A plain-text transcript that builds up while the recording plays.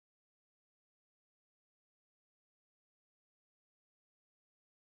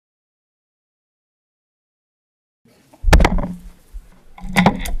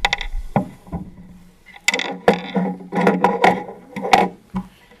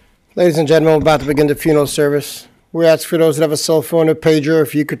Ladies and gentlemen, we're about to begin the funeral service. We ask for those that have a cell phone or pager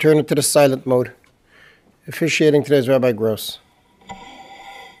if you could turn it to the silent mode. Officiating today is Rabbi Gross.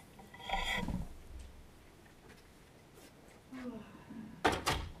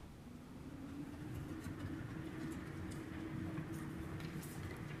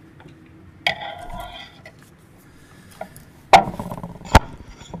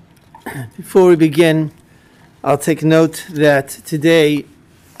 Before we begin, I'll take note that today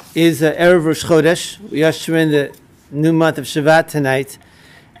is Erev Rosh Chodesh. We usher in the new month of Shabbat tonight,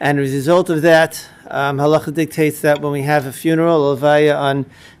 and as a result of that, halacha dictates that when we have a funeral, levaya, on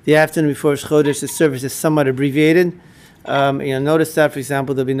the afternoon before Rosh Chodesh, the service is somewhat abbreviated. You'll notice that, for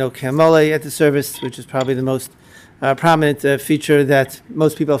example, there'll be no Kamole at the service, which is probably the most prominent feature that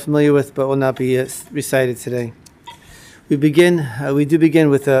most people are familiar with, but will not be recited today. We do begin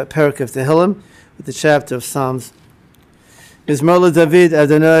with a parak of Tehillim, with the chapter of Psalms. Mizmor David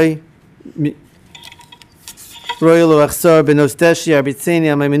Adonai Royal Achsar Benos Deshi Arbitzeni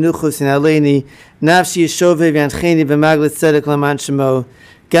Amay Menuchos in Aleini Nafshi Yeshove V'Yancheni V'Maglet Tzedek Laman Shemo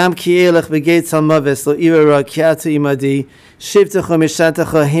Gam Ki Elech B'Geit Salmaves Lo Iera Ki Atu Imadi Shivtecho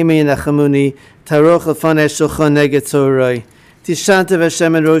Mishantecho Hemi Nachamuni Taroch L'Fanei Shulchan Neged Tzoroi Tishanta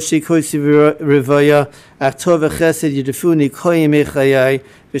V'Hashem En Roshi Kosi V'Rivaya Ach Tov V'Chesed Yidufuni Koyim Echayai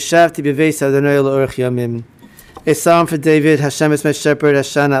V'Shavti B'Veis Adonai L'Orech Yamim. A psalm for David. Hashem is my shepherd, I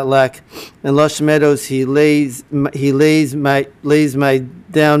shall not lack. In lush meadows he lays me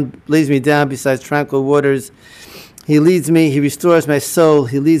down beside tranquil waters. He leads me, he restores my soul,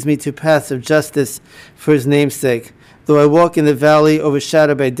 he leads me to paths of justice for his name's sake. Though I walk in the valley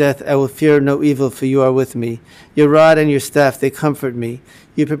overshadowed by death, I will fear no evil, for you are with me. Your rod and your staff, they comfort me.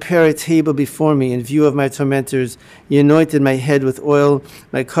 You prepare a table before me in view of my tormentors. You anointed my head with oil,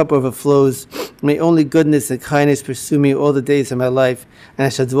 my cup overflows. May only goodness and kindness pursue me all the days of my life, and I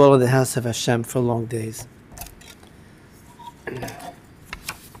shall dwell in the house of Hashem for long days.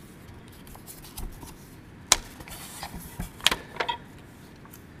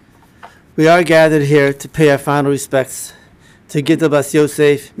 We are gathered here to pay our final respects to Gittel Bas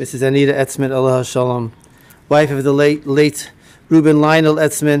Yosef, Mrs. Anita Etzman, Allah Shalom, wife of the late Reuby Lionel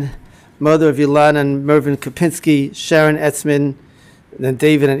Etzman, mother of Ilana and Mervyn Kopinsky, Sharon Etzman, and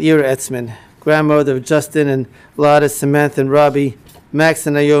David and Iera Etzman, grandmother of Justin and Lada, Samantha and Robby, Max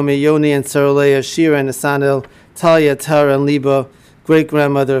and Naomi, Yoni and Sora, Leah, Shira and Nesanel, Tali, Atara and Libby,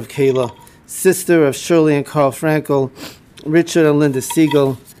 great-grandmother of Kayla, sister of Shirley and Carl Frankel, Richard and Linda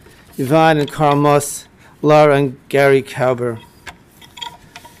Siegel, Yvonne and Carl Moss, Laura and Gary Kauber.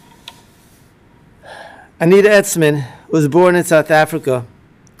 Anita Etzman was born in South Africa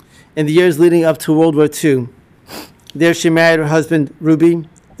in the years leading up to World War II. There she married her husband, Reuby.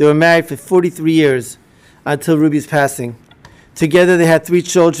 They were married for 43 years until Reuby's passing. Together they had 3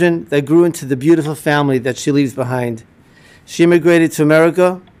 children that grew into the beautiful family that she leaves behind. She immigrated to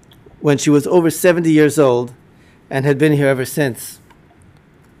America when she was over 70 years old and had been here ever since.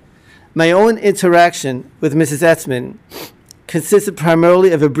 My own interaction with Mrs. Etzman consisted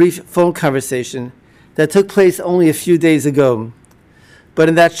primarily of a brief phone conversation that took place only a few days ago. But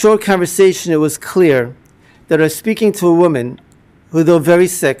in that short conversation, it was clear that I was speaking to a woman who, though very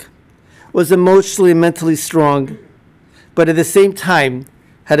sick, was emotionally and mentally strong, but at the same time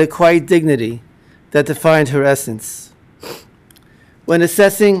had a quiet dignity that defined her essence. When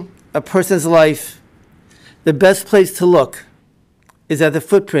assessing a person's life, the best place to look is at the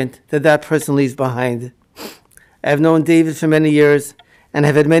footprint that that person leaves behind. I have known David for many years and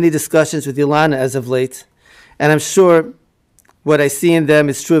have had many discussions with Ilana as of late, and I'm sure what I see in them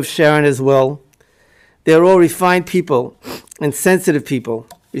is true of Sharon as well. They are all refined people and sensitive people,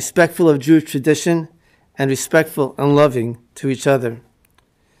 respectful of Jewish tradition and respectful and loving to each other.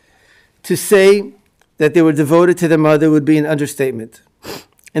 To say that they were devoted to their mother would be an understatement.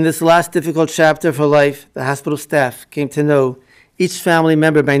 In this last difficult chapter of her life, the hospital staff came to know each family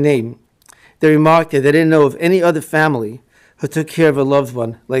member by name. They remarked that they didn't know of any other family who took care of a loved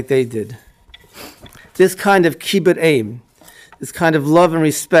one like they did. This kind of kibbut aim, this kind of love and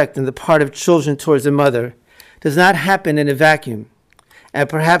respect on the part of children towards their mother, does not happen in a vacuum, and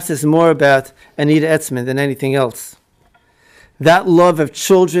perhaps it's more about Anita Etzman than anything else. That love of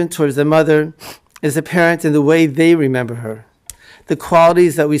children towards their mother is apparent in the way they remember her. The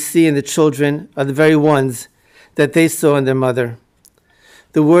qualities that we see in the children are the very ones that they saw in their mother.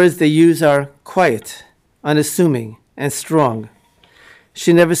 The words they use are quiet, unassuming, and strong.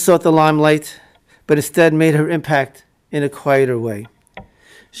 She never sought the limelight, but instead made her impact in a quieter way.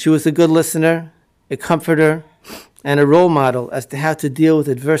 She was a good listener, a comforter, and a role model as to how to deal with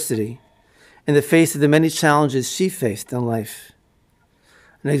adversity in the face of the many challenges she faced in life.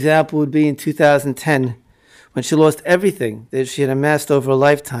 An example would be in 2010, when she lost everything that she had amassed over a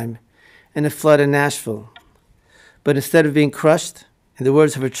lifetime in a flood in Nashville. But instead of being crushed, in the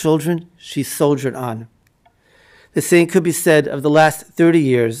words of her children, she soldiered on. The same could be said of the last 30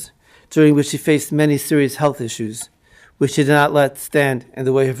 years, during which she faced many serious health issues, which she did not let stand in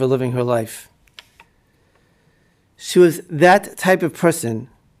the way of her living her life. She was that type of person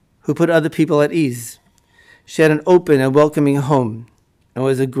who put other people at ease. She had an open and welcoming home and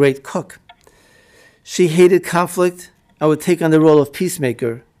was a great cook. She hated conflict and would take on the role of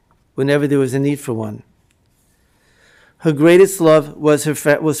peacemaker whenever there was a need for one. Her greatest love was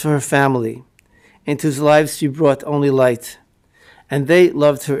for her family, into whose lives she brought only light, and they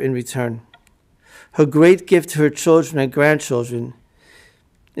loved her in return. Her great gift to her children and grandchildren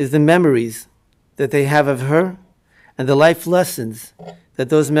is the memories that they have of her and the life lessons that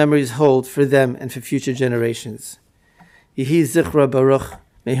those memories hold for them and for future generations. Yehi Zichra Baruch,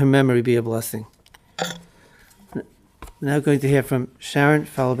 may her memory be a blessing. We're now going to hear from Sharon,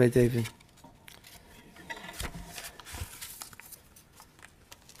 followed by David.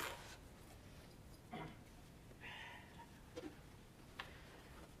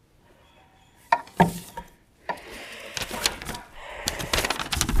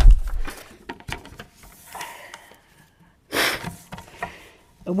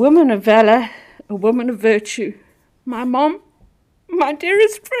 A woman of valor, a woman of virtue. My mom, my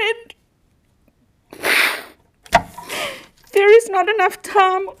dearest friend. There is not enough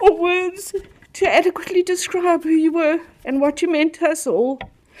time or words to adequately describe who you were and what you meant to us all.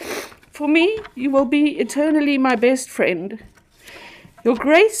 For me, you will be eternally my best friend. Your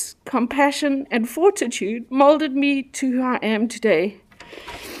grace, compassion, and fortitude molded me to who I am today.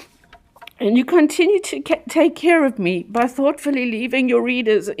 And you continue to take care of me by thoughtfully leaving your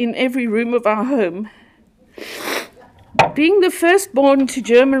readers in every room of our home. Being the firstborn to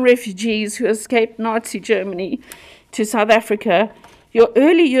German refugees who escaped Nazi Germany to South Africa, your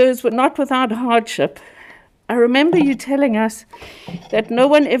early years were not without hardship. I remember you telling us that no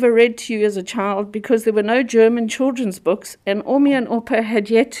one ever read to you as a child because there were no German children's books and Omi and Opa had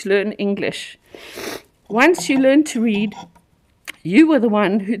yet to learn English. Once you learned to read, you were the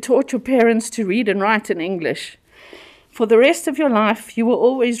one who taught your parents to read and write in English. For the rest of your life, you were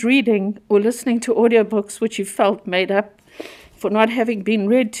always reading or listening to audiobooks which you felt made up for not having been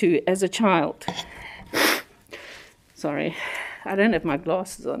read to as a child. Sorry, I don't have my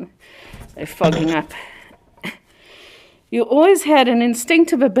glasses on. They're fogging up. You always had an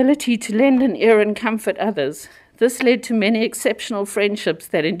instinctive ability to lend an ear and comfort others. This led to many exceptional friendships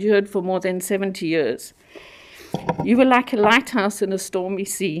that endured for more than 70 years. You were like a lighthouse in a stormy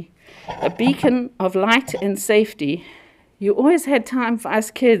sea, a beacon of light and safety. You always had time for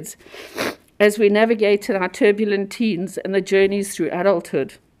us kids as we navigated our turbulent teens and the journeys through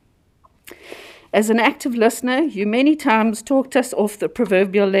adulthood. As an active listener, you many times talked us off the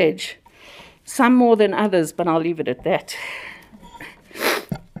proverbial ledge, some more than others, but I'll leave it at that.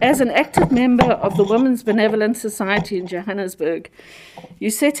 As an active member of the Women's Benevolent Society in Johannesburg,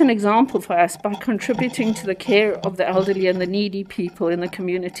 you set an example for us by contributing to the care of the elderly and the needy people in the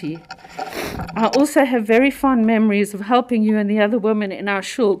community. I also have very fond memories of helping you and the other women in our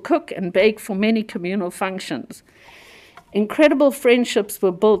shul cook and bake for many communal functions. Incredible friendships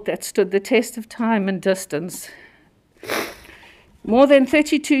were built that stood the test of time and distance. More than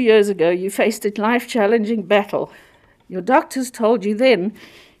 32 years ago, you faced a life-challenging battle. Your doctors told you then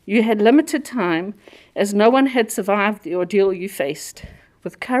you had limited time, as no one had survived the ordeal you faced.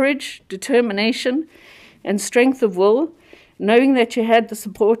 With courage, determination, and strength of will, knowing that you had the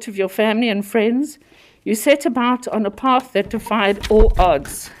support of your family and friends, you set about on a path that defied all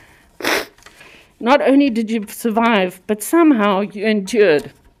odds. Not only did you survive, but somehow you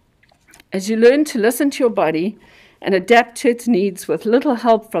endured. As you learned to listen to your body and adapt to its needs with little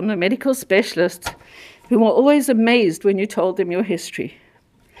help from the medical specialists, who were always amazed when you told them your history.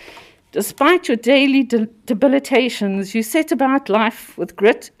 Despite your daily debilitations, you set about life with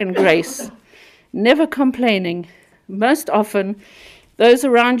grit and grace, never complaining. Most often, those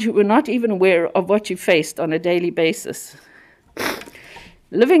around you were not even aware of what you faced on a daily basis.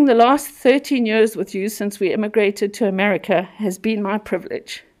 Living the last 13 years with you since we immigrated to America has been my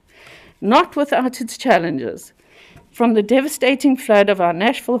privilege, not without its challenges. From the devastating flood of our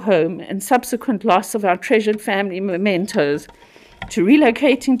Nashville home and subsequent loss of our treasured family mementos to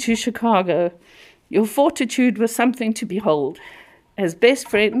relocating to Chicago, your fortitude was something to behold. As best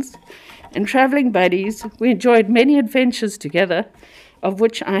friends and traveling buddies, we enjoyed many adventures together, of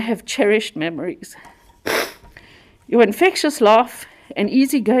which I have cherished memories. Your infectious laugh and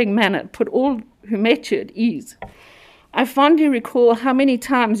easygoing manner put all who met you at ease. I fondly recall how many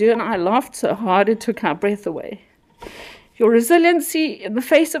times you and I laughed so hard it took our breath away. Your resiliency in the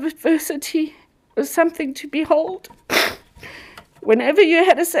face of adversity was something to behold. Whenever you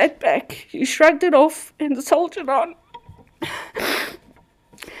had a setback, you shrugged it off and soldiered on.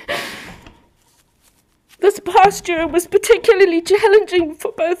 This past year was particularly challenging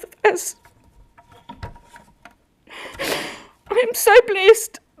for both of us. I am so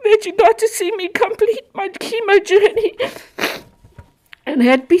blessed that you got to see me complete my chemo journey and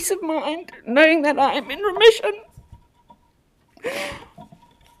had peace of mind knowing that I am in remission.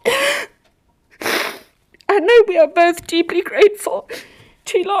 I know we are both deeply grateful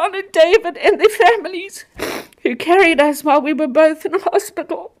to Ilana, David, and their families who carried us while we were both in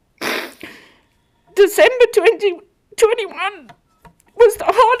hospital. December 2021 was the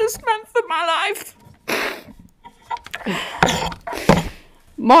hardest month of my life.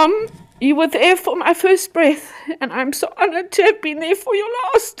 Mom, you were there for my first breath, and I'm so honored to have been there for your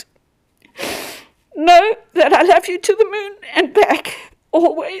last. Know that I love you to the moon and back,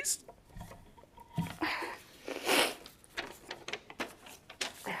 always.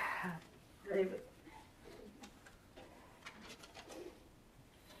 David.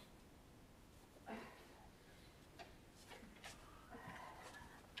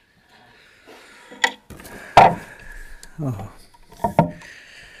 Oh. It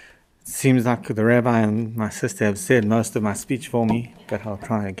seems like the rabbi and my sister have said most of my speech for me, but I'll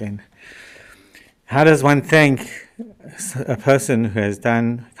try again. How does one thank a person who has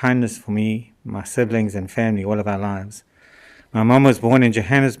done kindness for me, my siblings and family all of our lives? My mom was born in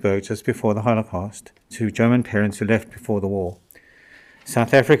Johannesburg just before the Holocaust to German parents who left before the war.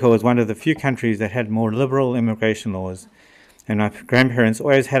 South Africa was one of the few countries that had more liberal immigration laws, and my grandparents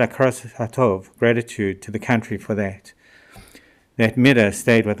always had a karas hatov, gratitude to the country for that. That middah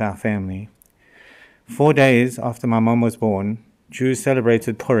stayed with our family. 4 days after my mom was born, Jews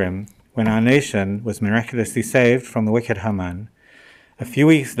celebrated Purim, when our nation was miraculously saved from the wicked Haman. A few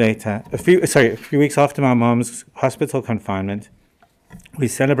weeks after my mom's hospital confinement, we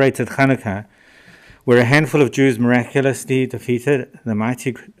celebrated Hanukkah, where a handful of Jews miraculously defeated the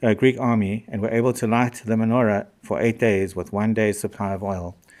mighty Greek army and were able to light the menorah for 8 days with 1 day's supply of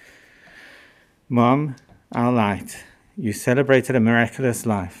oil. Mom, our light, you celebrated a miraculous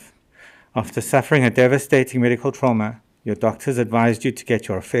life. After suffering a devastating medical trauma, your doctors advised you to get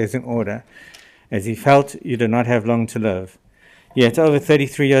your affairs in order, as he felt you did not have long to live. Yet over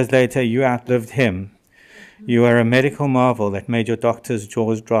 33 years later, you outlived him. You are a medical marvel that made your doctors'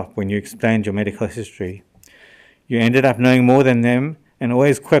 jaws drop when you explained your medical history. You ended up knowing more than them and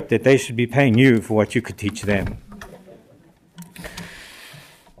always quipped that they should be paying you for what you could teach them.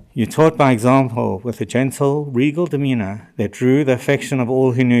 You taught by example with a gentle, regal demeanor that drew the affection of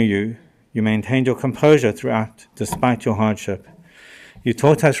all who knew you. You maintained your composure throughout, despite your hardship. You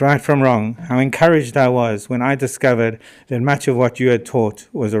taught us right from wrong. How encouraged I was when I discovered that much of what you had taught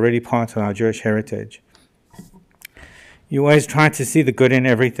was already part of our Jewish heritage. You always tried to see the good in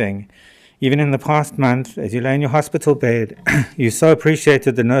everything. Even in the past month, as you lay in your hospital bed, you so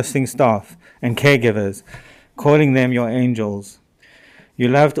appreciated the nursing staff and caregivers, calling them your angels. You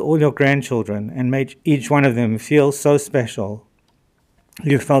loved all your grandchildren and made each one of them feel so special.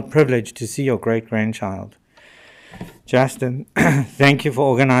 You felt privileged to see your great-grandchild. Justin, thank you for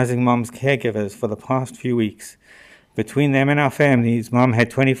organizing Mom's caregivers for the past few weeks. Between them and our families, Mom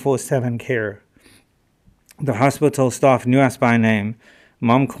had 24/7 care. The hospital staff knew us by name.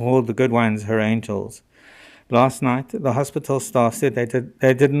 Mom called the good ones her angels. Last night, the hospital staff said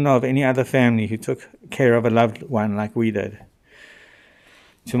they didn't know of any other family who took care of a loved one like we did.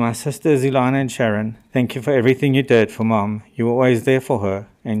 To my sisters Ilana and Sharon, thank you for everything you did for Mom. You were always there for her,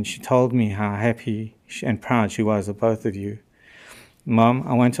 and she told me how happy and proud she was of both of you. Mom,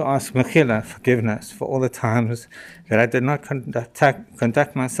 I want to ask Mechila forgiveness for all the times that I did not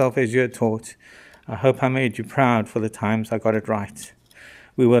conduct myself as you had taught. I hope I made you proud for the times I got it right.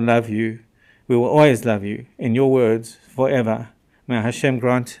 We will love you. We will always love you. In your words, forever. May Hashem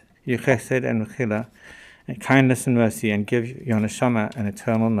grant you chesed and mechila, and kindness and mercy, and give your neshama an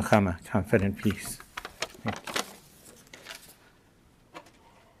eternal nechama, comfort and peace.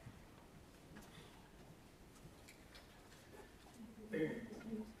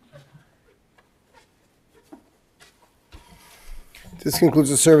 This concludes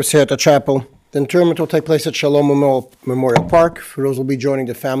the service here at the chapel. The interment will take place at Shalom Memorial Park. For those who will be joining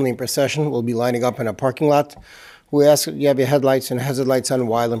the family in procession, we'll be lining up in a parking lot. We ask that you have your headlights and hazard lights on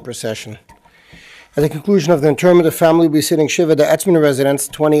while in procession. At the conclusion of the interment, the family will be sitting Shiva the Etzman residence,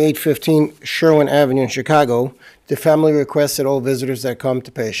 2815 Sherwin Avenue in Chicago. The family requests that all visitors that come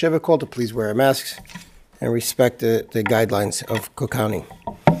to pay a Shiva call to please wear masks and respect the guidelines of Cook County.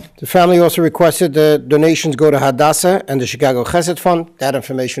 The family also requested the donations go to Hadassah and the Chicago Chesed Fund. That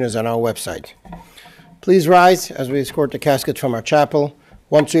information is on our website. Please rise as we escort the casket from our chapel.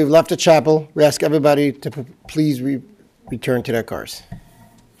 Once we've left the chapel, we ask everybody to please return to their cars.